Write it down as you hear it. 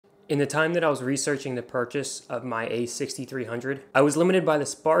In the time that I was researching the purchase of my A6300, I was limited by the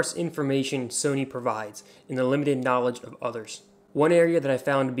sparse information Sony provides and the limited knowledge of others. One area that I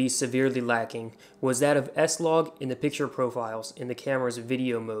found to be severely lacking was that of slog in the picture profiles in the camera's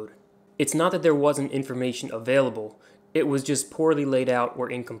video mode. It's not that there wasn't information available, it was just poorly laid out or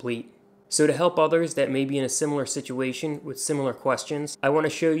incomplete. So to help others that may be in a similar situation with similar questions, I want to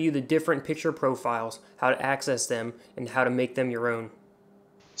show you the different picture profiles, how to access them, and how to make them your own.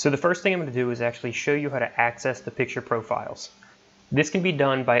 So the first thing I'm going to do is actually show you how to access the picture profiles. This can be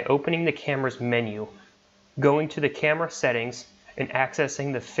done by opening the camera's menu, going to the camera settings, and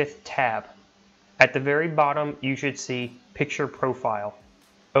accessing the 5th tab. At the very bottom, you should see Picture Profile.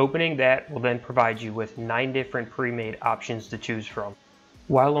 Opening that will then provide you with 9 different pre-made options to choose from.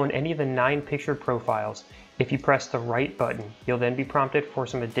 While on any of the 9 picture profiles, if you press the right button, you'll then be prompted for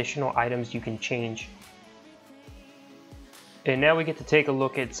some additional items you can change. And now we get to take a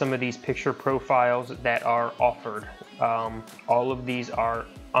look at some of these picture profiles that are offered. All of these are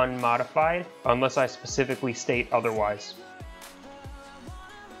unmodified, unless I specifically state otherwise.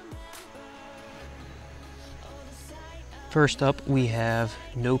 First up, we have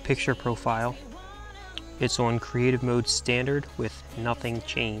no picture profile. It's on creative mode standard with nothing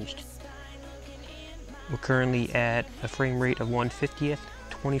changed. We're currently at a frame rate of 1/50th,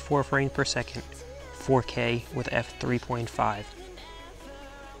 24 frames per second, 4K with f3.5.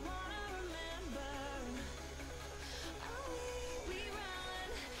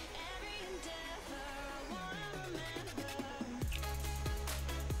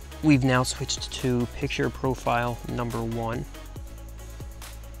 We've now switched to picture profile number 1.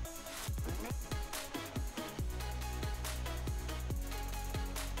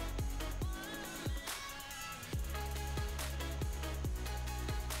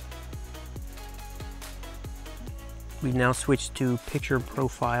 We've now switched to picture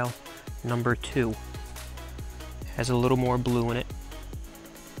profile number 2. It has a little more blue in it.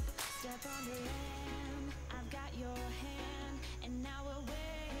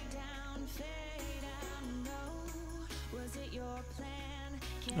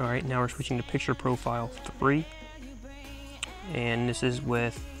 Alright, now we're switching to picture profile 3. And this is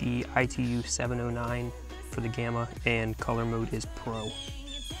with the A6300 for the gamma, and color mode is Pro.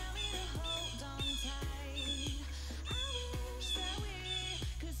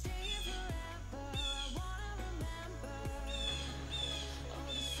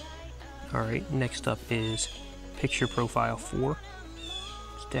 Alright, next up is picture profile 4,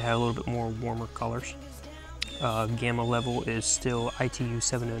 just to have a little bit more warmer colors. Gamma level is still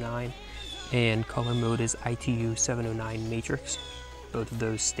A6300, and color mode is A6300 Matrix. Both of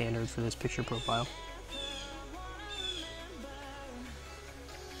those standard for this picture profile.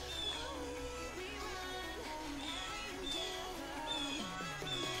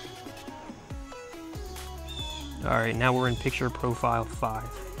 Alright, now we're in picture profile 5.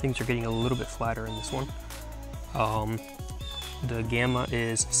 Things are getting a little bit flatter in this one. The gamma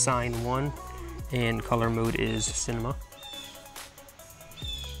is Sine 1, and color mode is Cinema.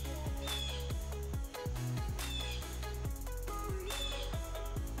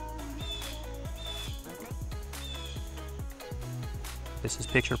 This is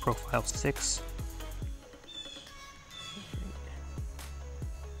picture profile 6.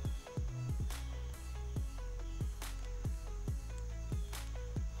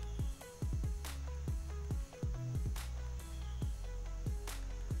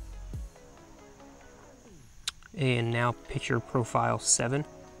 And now picture profile 7.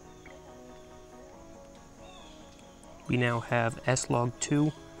 We now have slog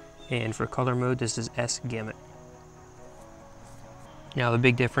 2, and for color mode this is S-gamut. Now the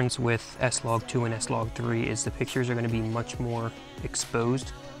big difference with slog 2 and slog 3 is the pictures are going to be much more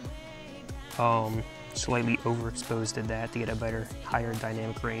exposed, slightly overexposed at that to get a better, higher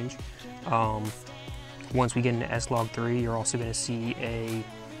dynamic range. Once we get into slog 3, you're also going to see a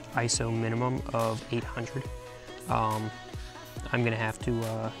ISO minimum of 800. I'm going to have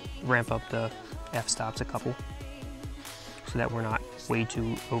to ramp up the f-stops a couple so that we're not way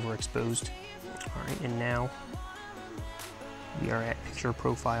too overexposed. Alright, and now we are at picture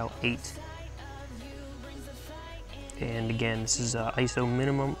profile 8. And again, this is ISO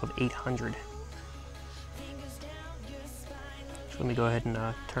minimum of 800. So let me go ahead and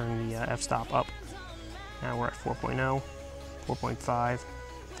turn the f-stop up. Now we're at 4.0, 4.5,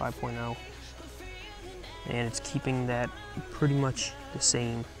 5.0. And it's keeping that pretty much the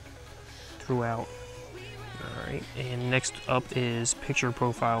same throughout. Alright, and next up is picture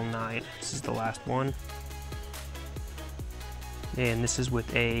profile 9. This is the last one. And this is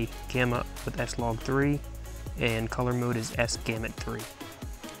with a gamma with slog 3, and color mode is S-gamut 3.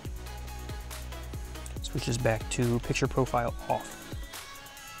 switches back to picture profile off.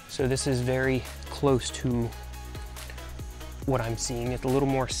 So this is very close to what I'm seeing. It's a little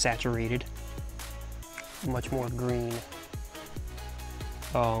more saturated, much more green.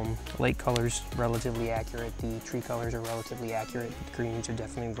 Light colors relatively accurate. The tree colors are relatively accurate. The greens are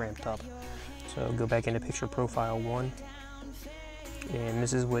definitely ramped up. So go back into picture profile 1. And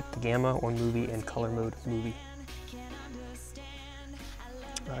this is with the gamma on movie and color mode movie.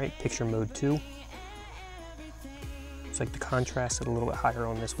 Alright, picture mode 2. Looks like the contrast is a little bit higher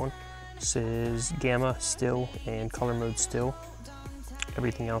on this one. This is gamma still and color mode still.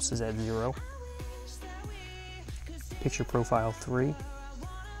 Everything else is at 0. Picture profile 3.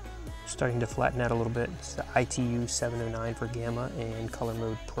 Starting to flatten out a little bit. It's the A6300 for gamma and color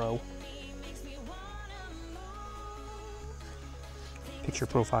mode pro. Picture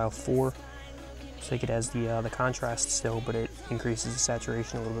profile 4. Looks like it has the contrast still, but it increases the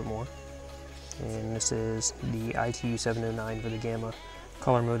saturation a little bit more. And this is the A6300 for the gamma.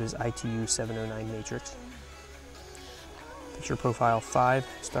 Color mode is A6300 matrix. Picture profile 5,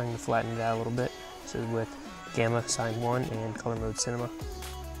 starting to flatten it out a little bit. This is with gamma sign 1 and color mode cinema.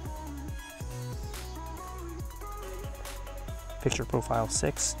 Picture profile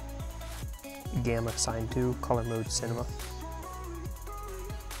 6, gamma sign 2, color mode cinema.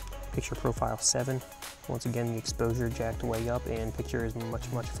 Picture profile 7, once again the exposure jacked way up and picture is much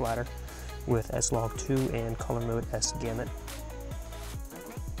flatter with slog 2 and color mode S gamut.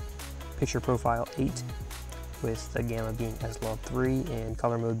 Picture profile 8 with the gamma being slog 3 and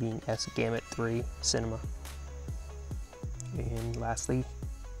color mode being S gamut 3 cinema. And lastly,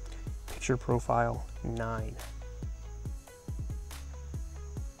 picture profile 9.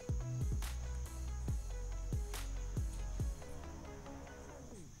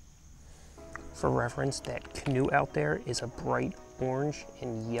 For reference, that canoe out there is a bright orange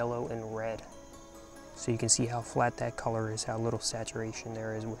and yellow and red. So you can see how flat that color is, how little saturation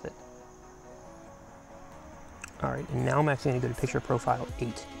there is with it. Alright, and now I'm actually going to go to picture profile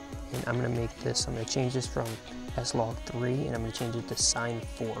 8. And I'm going to change this from slog 3 and I'm going to change it to sign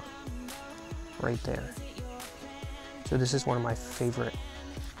 4. Right there. So this is one of my favorite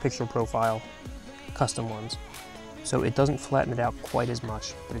picture profile custom ones. So it doesn't flatten it out quite as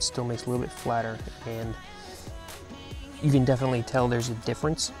much, but it still makes it a little bit flatter, and you can definitely tell there's a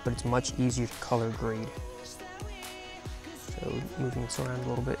difference, but it's much easier to color grade. So moving this around a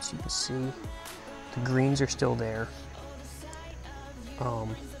little bit so you can see the greens are still there.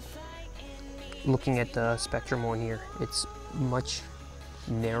 Looking at the spectrum on here, it's much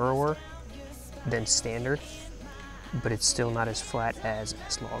narrower than standard, but it's still not as flat as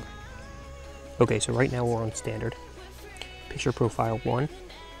slog. Okay, so right now we're on standard. Picture profile 1,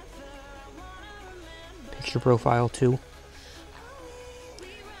 picture profile 2,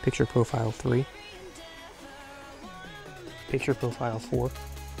 picture profile 3, picture profile 4,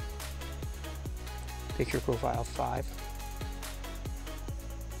 picture profile 5,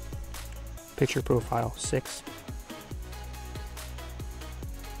 picture profile 6,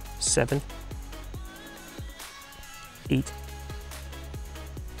 7, 8,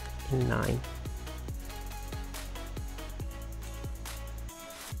 and 9.